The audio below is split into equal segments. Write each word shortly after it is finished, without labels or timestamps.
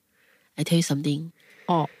I tell you something.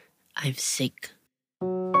 Oh. I'm sick.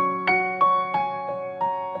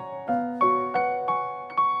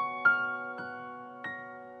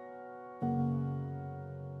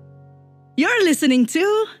 You're listening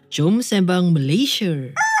to Sembang,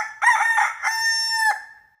 Malaysia.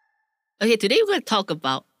 Okay, today we're going to talk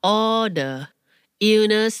about all the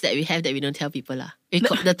illness that we have that we don't tell people.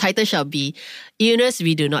 The title shall be Illness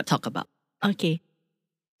We Do Not Talk About. Okay.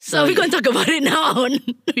 So we're going to talk about it now.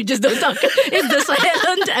 We just don't talk. It's the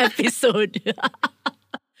silent episode.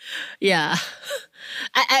 Yeah.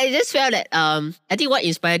 I just felt that I think what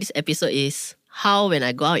inspired this episode is how when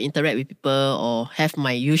I go out and interact with people or have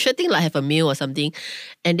my usual thing like have a meal or something,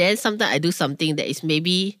 and then sometimes I do something that is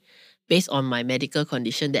maybe based on my medical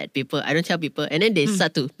condition that I don't tell people, and then they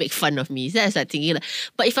start to make fun of me. So I start thinking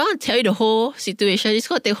but if I want to tell you the whole situation, it's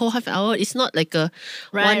going to take a whole half hour. It's not like a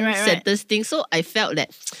one sentence thing. So I felt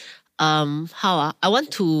that I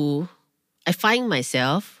find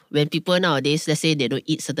myself when people nowadays, let's say they don't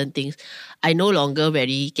eat certain things, I no longer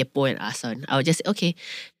very kepo and ask on. I'll just say, okay,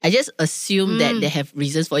 I just assume that they have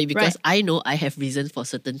reasons for it because I know I have reasons for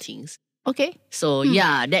certain things. Okay. So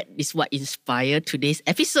yeah, that is what inspired today's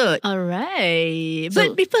episode. Alright.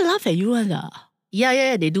 But people laugh at you lah.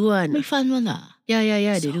 Yeah, they do one. Make fun one lah. Yeah,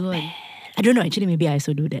 so they do one. I don't know, actually maybe I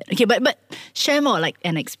also do that. Okay, but share more like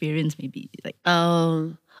an experience maybe.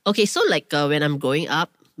 Okay, so when I'm growing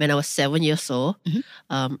up, when I was 7 years old,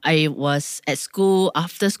 I was at school.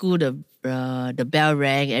 After school, the bell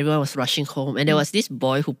rang. Everyone was rushing home, and there was this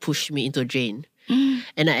boy who pushed me into a drain,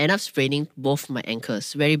 and I ended up spraining both my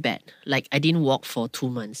ankles, very bad. Like I didn't walk for 2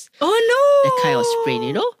 months. Oh no! That kind of sprain,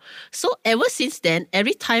 you know. So ever since then,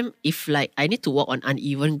 every time if like I need to walk on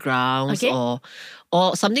uneven grounds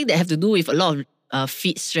or something that have to do with a lot of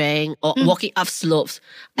feet strength or walking up slopes,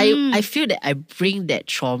 I feel that I bring that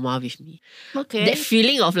trauma with me. Okay. That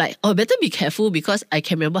feeling of like, better be careful because I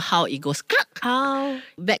can remember how it goes back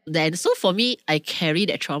then. So for me, I carry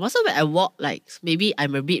that trauma. So when I walk, like maybe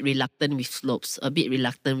I'm a bit reluctant with slopes, a bit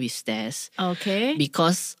reluctant with stairs. Okay.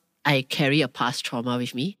 Because I carry a past trauma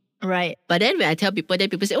with me. Right. But then when I tell people, then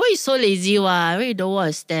people say, you're so lazy, why you don't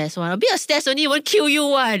want stairs? A bit of stairs only won't kill you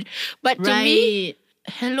one. But to me,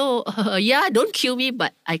 hello, don't kill me,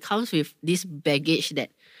 but I comes with this baggage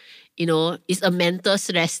that, it's a mental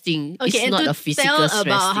stress thing. Okay, it's not a physical stress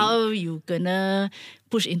thing. About how you gonna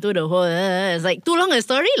push into the hole. It's like too long a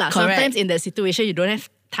story lah. Sometimes in that situation, you don't have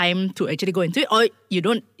time to actually go into it, or you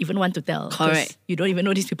don't even want to tell. Correct. You don't even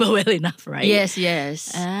know these people well enough, right? Yes.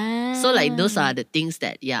 So like those are the things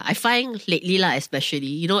that, I find lately lah,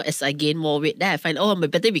 especially, as I gain more weight, then I find, I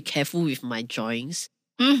better be careful with my joints.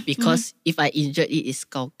 Because if I injured it, it's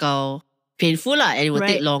painful lah, and it will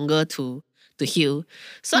take longer to heal.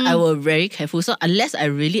 So I will very careful. So unless I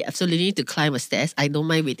really absolutely need to climb a stairs, I don't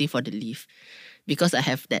mind waiting for the lift. Because I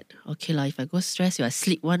have that, okay lah, if I go stress, I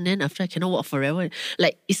sleep one, then after I cannot walk forever.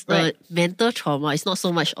 Like it's a mental trauma. It's not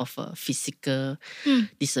so much of a physical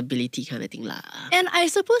disability kind of thing lah. And I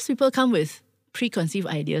suppose people come with preconceived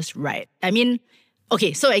ideas, right? I mean,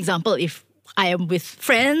 okay, so example, if I am with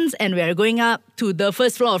friends and we are going up to the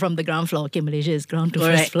first floor from the ground floor. Okay, Malaysia is ground to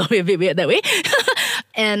first floor. We're a bit weird that way.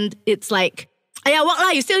 And it's like, walk lah,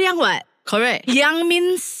 you're still young what? Correct. Young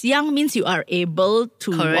means you are able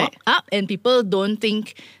to walk up, and people don't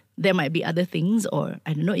think there might be other things, or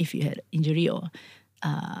I don't know if you had injury or...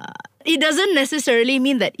 it doesn't necessarily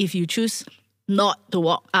mean that if you choose not to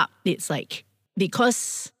walk up, it's like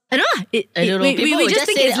because... I don't know. I don't know. We just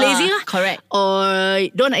think it's lazy lah. Correct.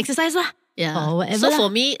 Or don't exercise lah. Yeah. Or whatever. So for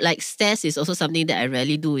me, like stairs is also something that I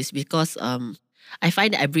rarely do, is because I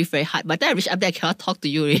find that I breathe very hard. But then I reach up there, I cannot talk to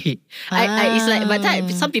you already. It's like,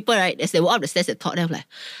 but some people, right, as they walk up the stairs, they talk, then I'm like,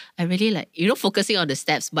 I really like, focusing on the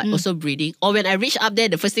steps, but also breathing. Or when I reach up there,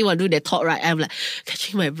 the first thing I do, they talk, right, I'm like,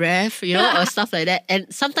 catching my breath, or stuff like that.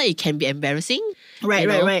 And sometimes it can be embarrassing.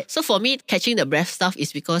 Right. So for me, catching the breath stuff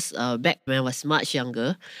is because back when I was much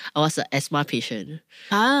younger, I was an asthma patient.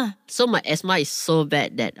 So my asthma is so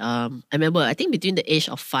bad that I remember, I think between the age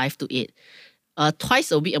of 5 to 8,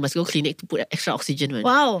 twice a week I must go clinic to put extra oxygen. Man.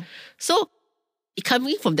 Wow. So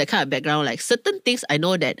coming from that kind of background, like certain things I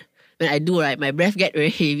know that when I do, right, my breath get very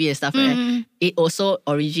heavy and stuff, right? It also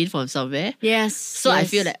origin from somewhere. Yes. So I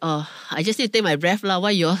feel like, I just need to take my breath lah.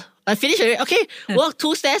 Why you? I finished already. Okay, walk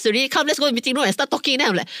 2 stairs already. Come, let's go to meeting room and start talking. Then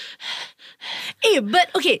I'm like... but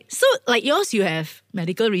okay, so like yours, you have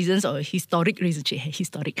medical reasons or historic reasons.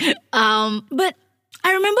 Historic. But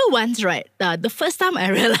I remember once, right, the first time I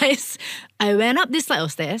realized I went up this flight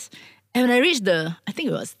of stairs And when I reached I think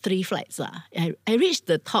it was 3 flights. I reached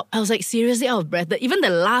the top. I was like seriously out of breath. Even the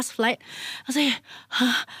last flight, I was like,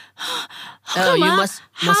 how come, you must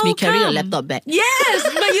be carrying a laptop bag. Yes,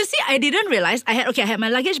 but you see, I didn't realize. I had my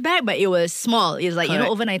luggage bag, but it was small. It's like,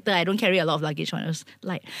 overnighter, I don't carry a lot of luggage when I was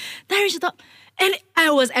light. Then I reached the top. And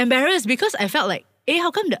I was embarrassed because I felt like,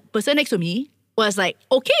 how come the person next to me was like,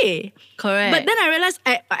 okay. Correct. But then I realized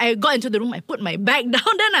I got into the room, I put my bag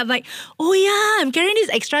down, then I'm like, oh yeah, I'm carrying these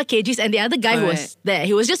extra kgs. And the other guy who was there,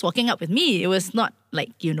 he was just walking up with me. It was not like,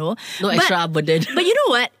 no extra burden. But you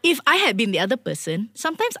know what? If I had been the other person,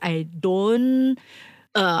 sometimes I don't,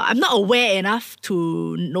 I'm not aware enough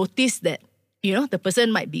to notice that, the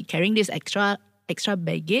person might be carrying this extra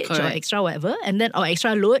baggage or extra whatever, and then, or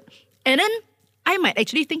extra load. And then I might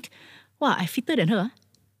actually think, wow, I fitter than her.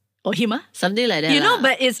 Or him, something like that.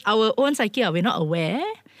 But it's our own psyche. We're not aware.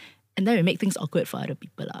 And then we make things awkward for other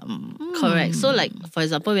people. Correct. So like, for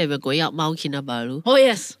example, when we're going out Mount Kinabalu. Oh,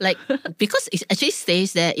 yes. Like, because it actually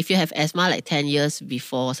stays there, if you have asthma like 10 years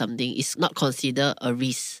before or something, it's not considered a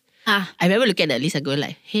risk. I remember looking at the list and going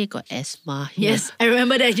like, hey, got asthma here. Yes, I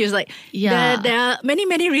remember that. She was like, there are many,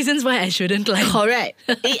 many reasons why I shouldn't climb. Correct.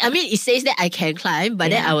 It says that I can climb,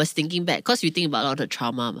 but then I was thinking back, because you think about all the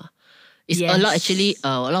trauma. It's a lot actually,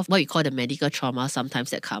 a lot of what we call the medical trauma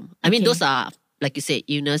sometimes that come. I mean, those are, like you said,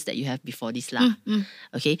 illness that you have before this lah.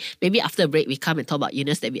 Okay, maybe after a break, we come and talk about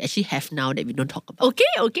illness that we actually have now that we don't talk about.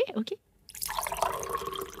 Okay.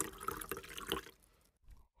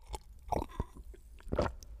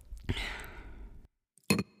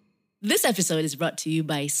 This episode is brought to you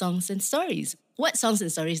by Songs and Stories. What Songs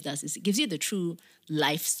and Stories does is it gives you the true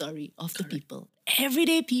life story of the people.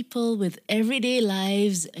 Everyday people with everyday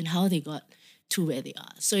lives and how they got to where they are.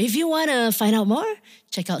 So if you want to find out more,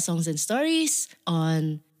 check out Songs and Stories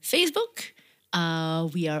on Facebook.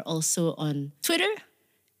 We are also on Twitter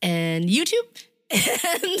and YouTube.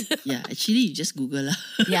 And yeah, actually, you just Google lah.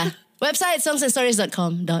 Yeah. Website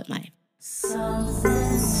songsandstories.com.my.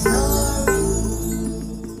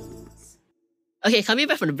 Okay, coming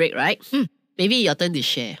back from the break, right? Maybe your turn to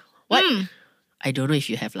share. What? I don't know if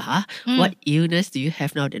you have lah. What illness do you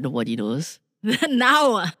have now that nobody knows?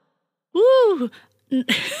 Now? Woo!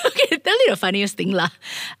 Okay, tell you the funniest thing lah.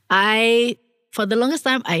 For the longest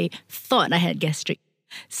time, I thought I had gastric.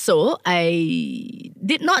 So I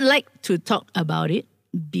did not like to talk about it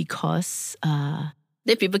because...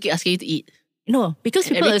 then people keep asking you to eat. No, because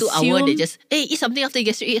people every 2 assume... hours, they just, hey, eat something after you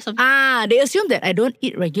gastric, eat something. They assume that I don't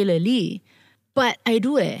eat regularly. But I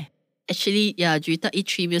do Actually, yeah, Juwita eat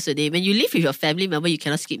 3 meals a day. When you live with your family member, you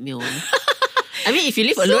cannot skip meal. I mean, if you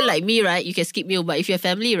live alone like me, right, you can skip meal. But if you're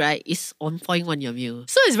family, right, it's on point on your meal.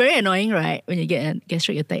 So it's very annoying, right, when you get a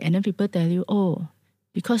gastric attack and then people tell you, oh,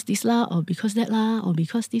 because this lah, or because that lah, or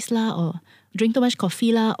because this lah, or drink too much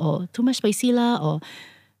coffee lah, or too much spicy lah, or...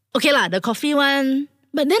 Okay lah, the coffee one...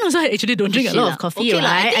 But then also I actually don't drink a lot of coffee, okay,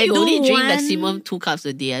 right? I only drink maximum 2 cups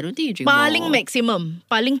a day. I don't think you drink paling more.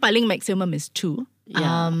 Paling maximum is 2.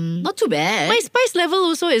 Yeah. Not too bad. My spice level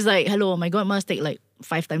also is like, hello, my God, must take like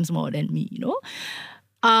 5 times more than me,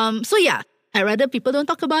 So yeah, I'd rather people don't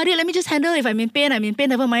talk about it. Let me just handle. If I'm in pain,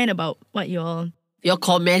 never mind about what your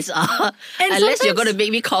comments are. And unless you're going to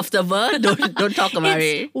make me comfortable, don't talk about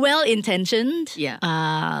it. Well-intentioned. Yeah.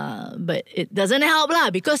 But it doesn't help lah,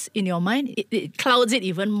 because in your mind, it clouds it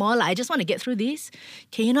even more. Like, I just want to get through this.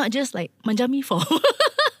 Can you not just like manja me for...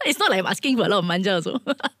 It's not like I'm asking for a lot of manja also.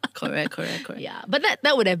 Correct. Yeah, but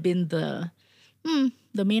that would have been the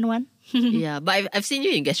main one. Yeah, but I've seen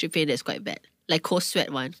you in gastric pain that's quite bad. Like cold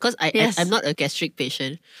sweat one. Because I'm not a gastric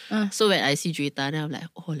patient. So when I see Juwita, then I'm like,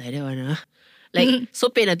 oh, like that one. Like, so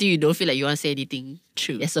pain until you don't feel like you want to say anything.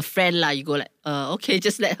 True. As a friend lah, you go like, okay,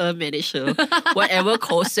 just let her manage her whatever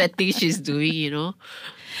cold sweating she's doing,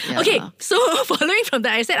 Yeah. Okay, so following from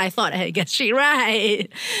that, I said I thought I had gastric, right?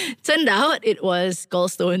 Turned out it was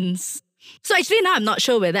gallstones. So actually now I'm not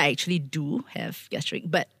sure whether I actually do have gastric,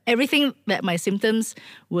 but everything that my symptoms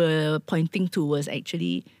were pointing to was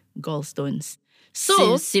actually gallstones.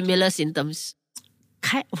 So similar symptoms.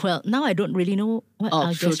 Well, now I don't really know what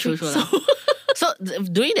are gastric. True. So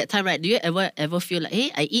during that time, right, do you ever feel like, hey,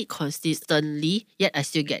 I eat consistently, yet I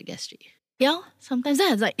still get gastric? Yeah, sometimes then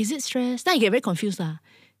I was like, is it stress? Then I get very confused lah.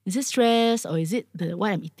 Is it stress or is it what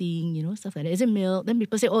I'm eating, stuff like that? Is it milk? Then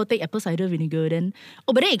people say, oh, take apple cider vinegar. Then,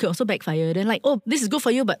 but then it could also backfire. Then like, oh, this is good for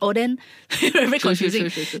you, but then very confusing.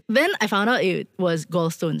 True. Then I found out it was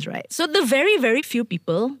gallstones, right? So the very, very few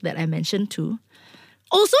people that I mentioned to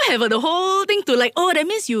also have the whole thing to like, oh, that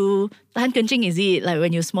means you tahan kencing, is it? Like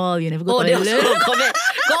when you're small, you never go Oh, they toilet. also got comment.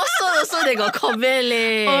 Gallstone also they got comment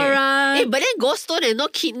leh. Alright. But then gallstone and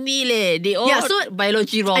not kidney leh. They all so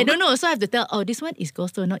biology wrong. I don't know. So I have to tell, oh, this one is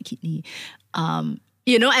gallstone, not kidney. And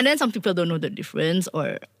then some people don't know the difference,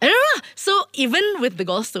 or I don't know. So even with the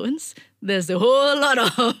gallstones, there's a whole lot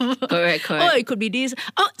of Correct. Oh, it could be this.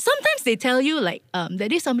 Oh, sometimes they tell you like that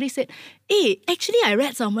day somebody said, hey, actually I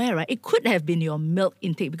read somewhere, right? It could have been your milk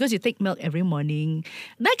intake because you take milk every morning.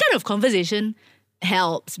 That kind of conversation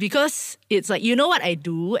helps because it's like, you know what I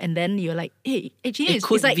do, and then you're like, hey, actually it's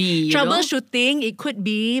like be, troubleshooting, it could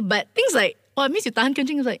be, but things like, oh, it means you tahan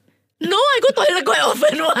kencing, is like, no, I go toilet quite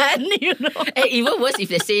often, one. And even worse if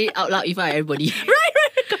they say it out loud in front of everybody. Right.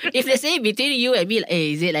 If they say between you and me, like,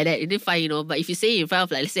 hey, is it like that? It's fine, But if you say in front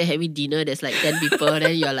of, like, let's say having dinner, there's like 10 people,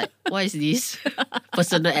 then you're like, what is this?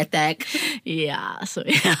 Personal attack. Yeah, so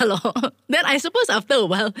lor. Then I suppose after a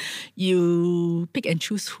while, you pick and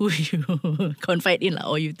choose who you confide in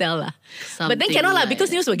or you tell lah. But then cannot lah, because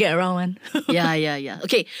news will get around one. Yeah.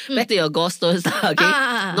 Okay, back to your gallstones,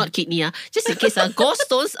 okay? Not kidney. Just in case,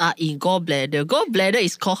 gallstones are in gallbladder. Gallbladder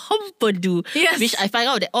is called humperdu, yes. which I find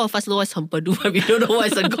out that all of us know what's humperdu, but we don't know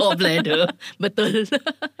what's a gallbladder. Betul.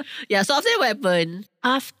 Yeah, so after that, what happened?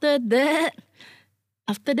 After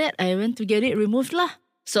that, I went to get it removed lah.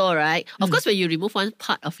 So, right, of course, when you remove one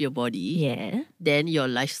part of your body, then your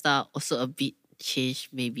lifestyle also a bit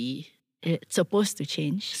changed, maybe. It's supposed to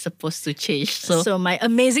change. So my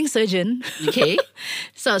amazing surgeon. Okay.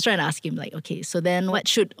 So I was trying to ask him like, okay, so then what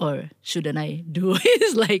should or shouldn't I do?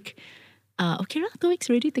 He's like, okay, 2 weeks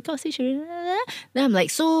already, take out stage already. Then I'm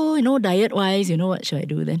like, so, diet-wise, what should I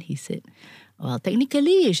do? Then he said, well,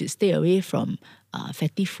 technically you should stay away from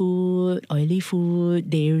fatty food, oily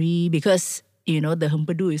food, dairy, because, the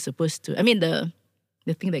humperdu is supposed to,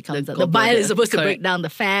 the thing that comes out, the bile is supposed to break down the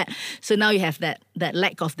fat. So now you have that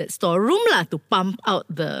lack of that storeroom to pump out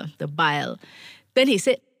the bile. Then he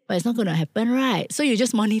said, but it's not going to happen, right? So you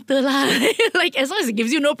just monitor lah. Like as long as it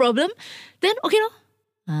gives you no problem, then okay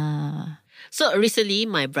no. So recently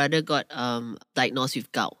my brother got diagnosed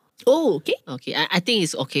with gout. Oh, okay. Okay, I think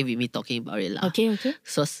it's okay with me talking about it lah. Okay.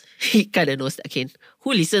 So he kind of knows that, okay,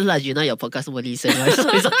 who listens lah? You know your podcast will listen, right? So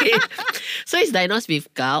it's okay. So he's diagnosed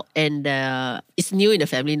with gout and it's new in the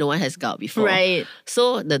family. No one has gout before. Right.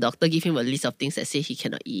 So the doctor gave him a list of things that say he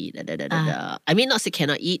cannot eat. I mean, not say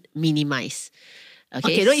cannot eat, minimize.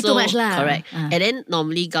 Okay, don't eat too much lah. Correct. And then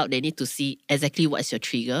normally gout, they need to see exactly what's your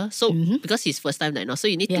trigger. So because he's first time diagnosed, so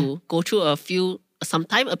you need to go through a period of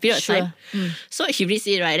time. So he reads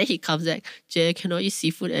it, right? Then he comes back, Jay, cannot eat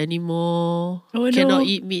seafood anymore. Oh, cannot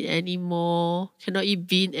eat meat anymore. Cannot eat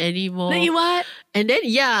bean anymore. Then eat what? And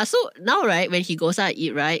then, so now, right, when he goes out and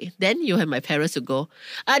eat, right, then you have my parents to go,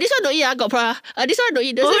 this one don't eat, got this one don't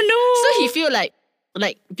eat. Oh, no. So he feel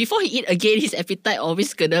like before he eat again, his appetite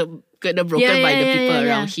always gonna broken by the people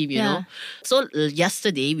around him, you know. So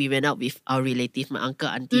yesterday we went out with our relative, my uncle,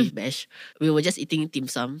 auntie, bash. We were just eating dim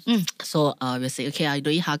sum. So we were saying, okay, I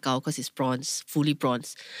don't eat hakao because it's prawns, fully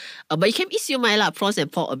prawns. But you can eat siomai lah, prawns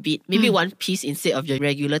and pork a bit. Maybe one piece instead of your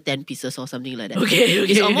regular 10 pieces or something like that. Okay.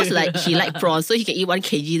 It's almost like he like prawns, so he can eat 1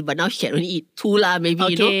 kg, but now he can only eat 2 lah, maybe,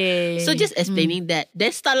 you know. So just explaining that.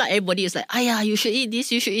 Then start like everybody was like, you should eat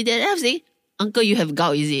this, you should eat that. And I was saying, Uncle, you have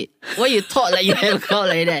gout, is it? Why you thought like you have gout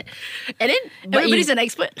like that? And then everybody's an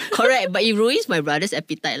expert. Correct, but it ruins my brother's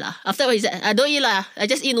appetite lah. After he said, I don't eat lah. I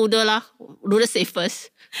just eat noodle lah. Noodle safe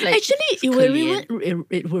first. Like, actually, it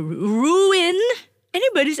will ruin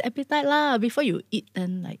anybody's appetite lah before you eat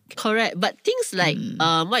and like. Correct, but things like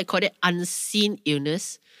what I call it, unseen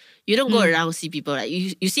illness. You don't go around see people like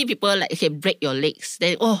you see people like, okay, break your legs,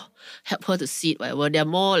 then help her to sit, whatever. They're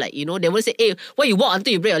more like, they won't say, hey, why you walk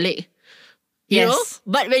until you break your leg? You know?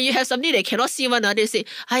 But when you have somebody that cannot see one another, say,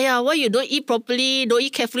 why you don't eat properly, don't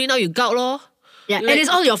eat carefully, now you gout lor. Yeah, and it's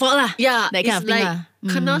all your fault lah. Yeah, that kind of thing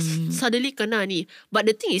like, suddenly kena ni. But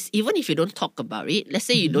the thing is, even if you don't talk about it, let's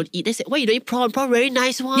say you don't eat, they say, why you don't eat prawn? Prawn very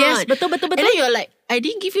nice one. Yes, betul. And then you're like, I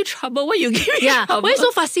didn't give you trouble, why you give me trouble? Why you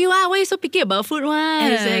so fussy one? Why you so picky about food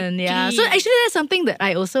one? Exactly. Yeah, so actually that's something that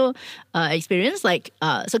I also experienced. Like,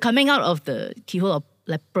 so coming out of the keyhole of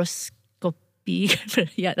laparoscopy,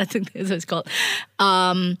 yeah, that's what it's called. So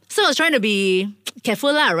I was trying to be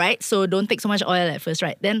careful lah, right? So don't take so much oil at first,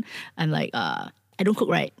 right? Then I'm like, I don't cook,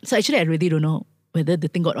 right? So actually I really don't know whether the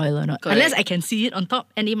thing got oil or not. Correct. Unless I can see it on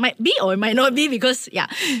top, and it might be or it might not be because,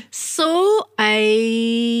 So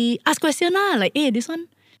I ask question lah, like, hey, this one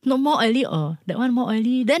not more oily or that one more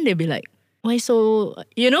oily? Then they'll be like, why so,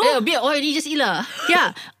 Yeah, a bit oily, just eat lah.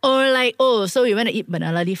 Yeah, or like, so we went to eat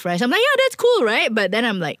banana leaf rice. I'm like, yeah, that's cool, right? But then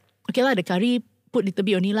I'm like, okay lah, the curry put little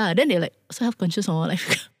bit only lah. Then they're like so self-conscious or like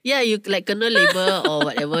Yeah, you like kena label or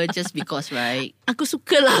whatever just because, right? aku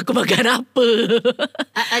suka lah aku makan apa.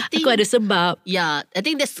 I think Aku ada sebab. Yeah, I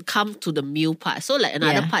think that's come to the meal part. So like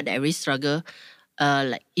another part that I really struggle,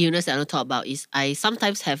 like illness that I don't talk about is I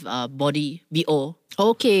sometimes have body BO.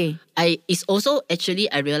 Okay. It's also actually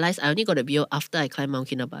I realized I only got a BO after I climbed Mount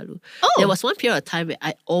Kinabalu. Oh. There was one period of time where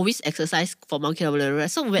I always exercise for Mount Kinabalu.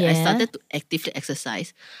 So when I started to actively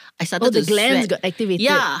exercise, I started to the glands sweat. got activated.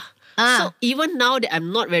 Yeah. So even now that I'm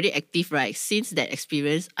not very active, right, since that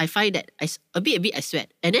experience, I find that a bit I sweat.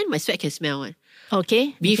 And then my sweat can smell one.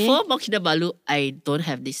 Okay. Before Mount Kinabalu, I don't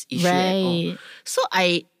have this issue at all. So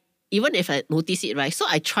even if I notice it, right, so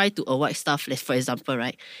I try to avoid stuff. Like for example,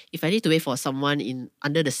 right, if I need to wait for someone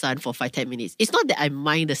under the sun for 5-10 minutes, it's not that I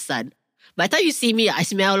mind the sun. By the time you see me, I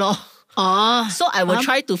smell lor. So I will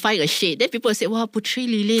try to find a shade. Then people say, wow, Putri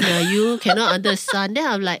Lilin, you cannot under the sun. Then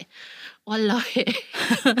I'm like, walao.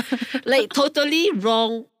 Like totally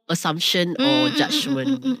wrong assumption or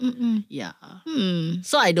judgment. Yeah.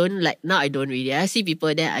 So I don't now I don't really. I see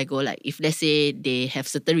people there, I go like, if let's say they have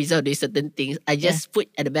certain reasons or do certain things, I just put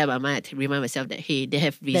at the back of my mind, I remind myself that, hey, they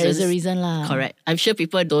have reasons. There is a reason lah. Correct. I'm sure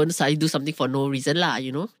people don't suddenly do something for no reason lah,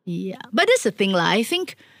 you know? Yeah. But that's the thing lah. I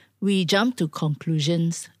think we jump to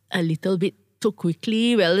conclusions a little bit too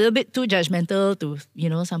quickly. We're a little bit too judgmental to,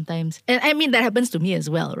 sometimes. And I mean, that happens to me as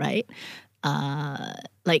well, right?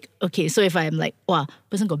 Like, okay, so if I'm like, wow,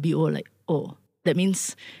 person got BO, like, oh, that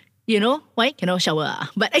means, why cannot shower?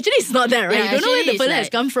 But actually it's not that, right? Yeah, you don't know where the person like, has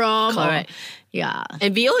come from. Correct. Yeah.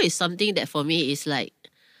 And BO is something that for me is like,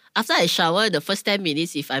 after I shower, the first 10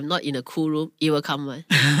 minutes, if I'm not in a cool room, it will come one.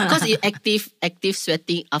 Because it active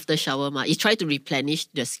sweating after shower, it try to replenish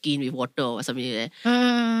the skin with water or something like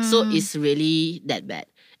that. So it's really that bad.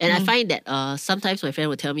 And I find that sometimes my friend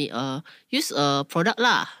will tell me, use a product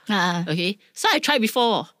lah. Okay? So I tried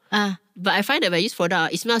before. But I find that when I use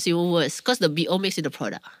product, it smells even worse because the BO makes it the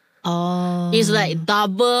product. Oh. It's like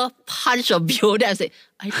double punch of BO. Then I say,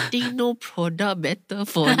 I think no product better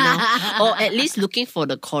for now. Or at least looking for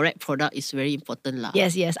the correct product is very important lah.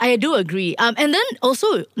 Yes, I do agree. And then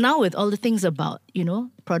also now with all the things about,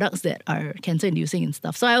 products that are cancer inducing and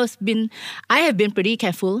stuff. So I have been pretty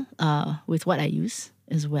careful with what I use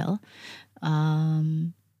as well.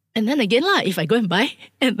 And then again if I go and buy,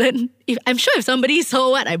 and then I'm sure if somebody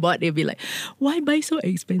saw what I bought, they'll be like, why buy so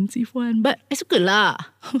expensive one? But I suka lah.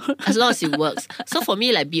 As long as it works. So for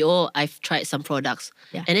me, like BO, I've tried some products.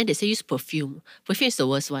 And then they say use perfume. Perfume is the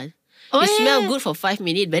worst one. It smells good for 5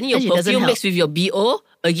 minutes, but then your perfume mixed with your BO,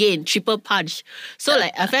 again, triple punch. So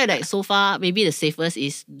I feel like so far, maybe the safest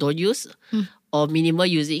is don't use or minimal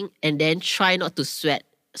using, and then try not to sweat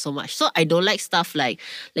so much. So I don't like stuff like,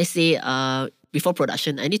 let's say, before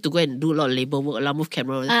production, I need to go and do a lot of labor work, move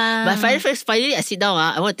camera. But finally, I sit down,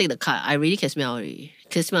 I want to take the car. I really can smell already.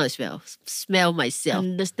 Can smell myself.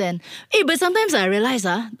 Understand. But sometimes I realize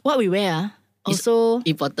what we wear also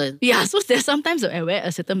it's important. Yeah, so there's sometimes I wear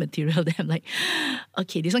a certain material that I'm like,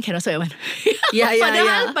 okay, this one cannot sweat one.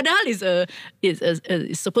 Yeah. Padahal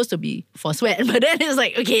it's supposed to be for sweat, but then it's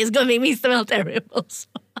like, okay, it's gonna make me smell terrible. So.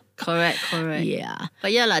 Correct. Yeah.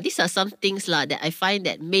 But these are some things that I find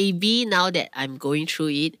that maybe now that I'm going through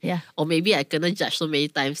it, or maybe I cannot judge so many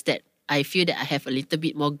times that I feel that I have a little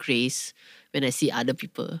bit more grace when I see other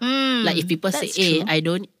people. Like if people say, hey, I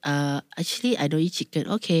don't eat chicken.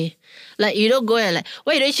 Okay. Like you don't go and like,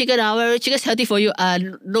 why you don't eat chicken? Well, chicken's healthy for you.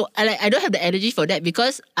 No, I don't have the energy for that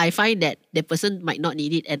because I find that the person might not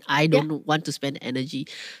need it and I don't want to spend the energy.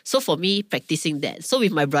 So for me, practicing that. So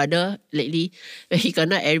with my brother lately, when he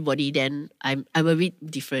cannot everybody, then I'm a bit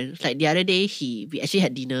different. Like the other day, we actually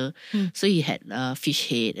had dinner. So he had fish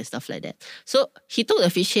head and stuff like that. So he took the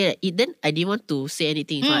fish head and eat. Then I didn't want to say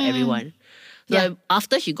anything in front of everyone. So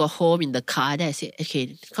after he got home in the car, then I said,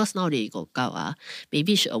 okay, because now they got gout,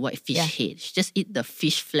 maybe you should avoid fish head. Just eat the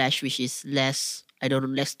fish flesh, which is less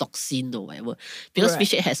toxin or whatever. Because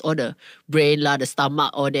fish head has all the brain the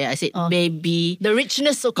stomach, all there. I said, maybe the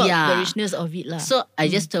richness, so-called the richness of it. So I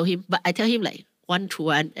just told him, but I tell him like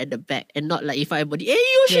 1-to-1 at the back and not like if everybody, hey,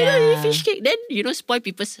 you shouldn't eat fish cake. Then, spoil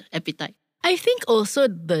people's appetite. I think also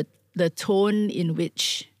the tone in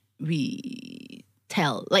which we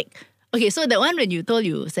tell, like, okay, so that one when you told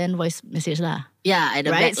you send voice message lah. Yeah, at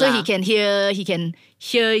the back so lah. he can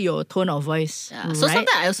hear your tone of voice. Yeah. So sometimes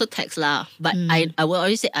I also text lah, but I will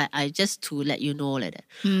always say I just to let you know like that.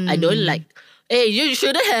 I don't like, hey, you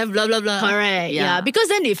shouldn't have blah blah blah. Correct. Yeah, because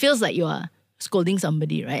then it feels like you are scolding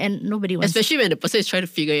somebody, right? And nobody wants. Especially when the person is trying to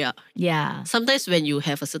figure it out. Yeah. Sometimes when you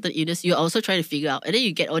have a certain illness, you're also trying to figure out, and then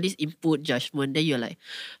you get all this input, judgment, then you're like,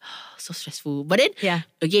 so stressful. But then,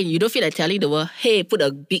 again, you don't feel like telling the world, hey, put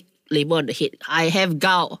a big label on the head. I have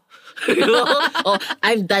gout. Or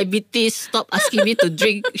I'm diabetes. Stop asking me to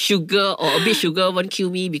drink sugar or a bit sugar won't kill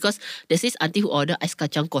me, because there's this auntie who ordered ais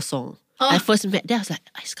kacang kosong. I first met there, I was like,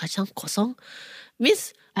 ais kacang kosong?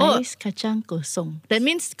 Means ais kacang kosong. That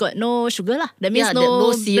means got no sugar lah. That means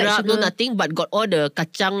no syrup, no nothing, but got all the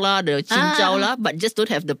kacang lah, the cincau lah, but just don't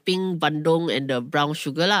have the pink bandung and the brown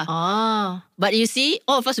sugar lah. But you see,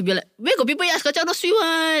 all of us will be like, where got people eat ais kacang no sweet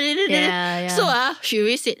one? So she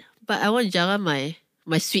always said, but I want to jaga my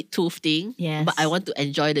sweet tooth thing, but I want to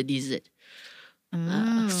enjoy the dessert.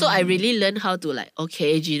 So I really learned how to like,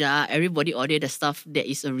 okay, Gina, everybody order the stuff, there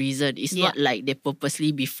is a reason. It's not like they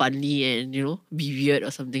purposely be funny and, you know, be weird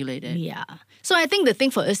or something like that. Yeah. So I think the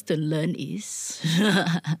thing for us to learn is,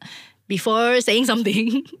 before saying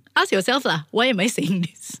something, ask yourself lah, why am I saying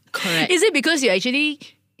this? Correct. Is it because you actually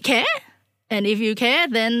care? And if you care,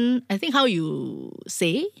 then I think how you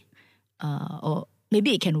say, or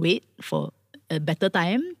maybe it can wait for a better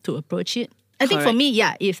time to approach it. I think for me,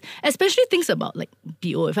 if especially things about like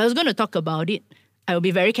BO, if I was going to talk about it, I will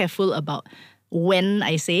be very careful about when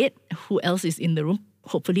I say it, who else is in the room.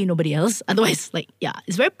 Hopefully nobody else. Otherwise,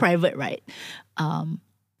 it's very private, right? And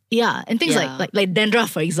things like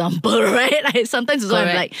dandruff, for example, right? Sometimes it's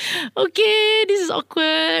I'm like, okay, this is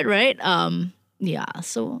awkward, right?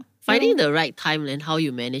 So finding the right time and how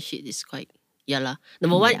you manage it is quite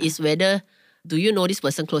Number one is whether do you know this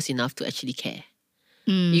person close enough to actually care.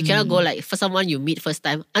 You cannot go like for someone you meet first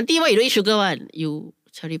time, auntie, why you don't eat sugar one? You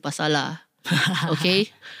cari pasal lah.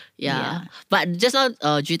 Okay? But just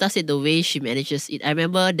now Juita said the way she manages it. I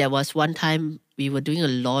remember there was one time we were doing a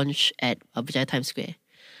launch at Berjaya Times Square.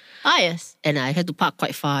 Yes. And I had to park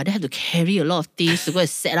quite far. Then I had to carry a lot of things to go and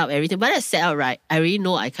set up everything. But I set up right, I already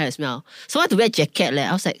know I kind of smell. So I had to wear a jacket.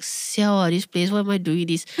 I was like, siao this place, why am I doing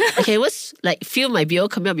this? Okay, it was like feel my BO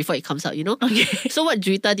coming out before it comes out, you know? Okay. So what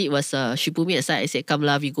Juita did was she put me aside. I said, come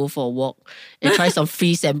lah, we go for a walk and try some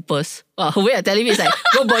free samples. Her way of telling me is like,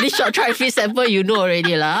 go Body Shop, try a free sample, you know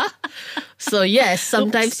already lah. So yes,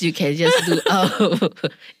 sometimes you can just do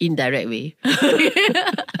indirect way.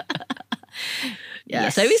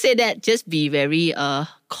 So having said that, just be very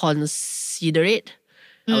considerate.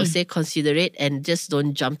 I would say considerate and just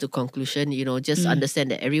don't jump to conclusion. You know, just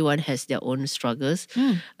understand that everyone has their own struggles.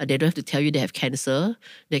 They don't have to tell you they have cancer.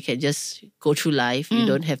 They can just go through life. You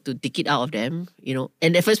don't have to dig it out of them. You know,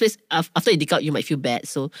 and in the first place, after you dig out, you might feel bad.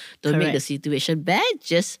 So don't make the situation bad.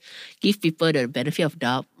 Just give people the benefit of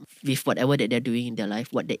doubt with whatever that they're doing in their life,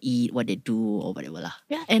 what they eat, what they do, or whatever lah.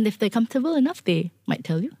 Yeah, and if they're comfortable enough, they might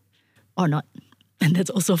tell you, or not. And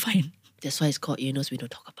that's also fine. That's why it's called illness we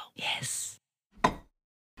don't talk about. Yes.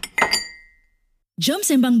 Jom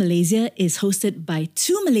Sembang Malaysia is hosted by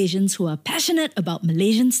two Malaysians who are passionate about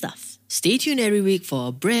Malaysian stuff. Stay tuned every week for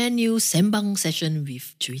a brand new Sembang session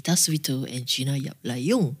with Juita Suito and Gina Yap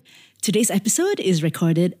Layung. Today's episode is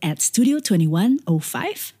recorded at Studio 2105.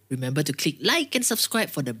 Remember to click like and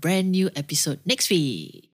subscribe for the brand new episode next week.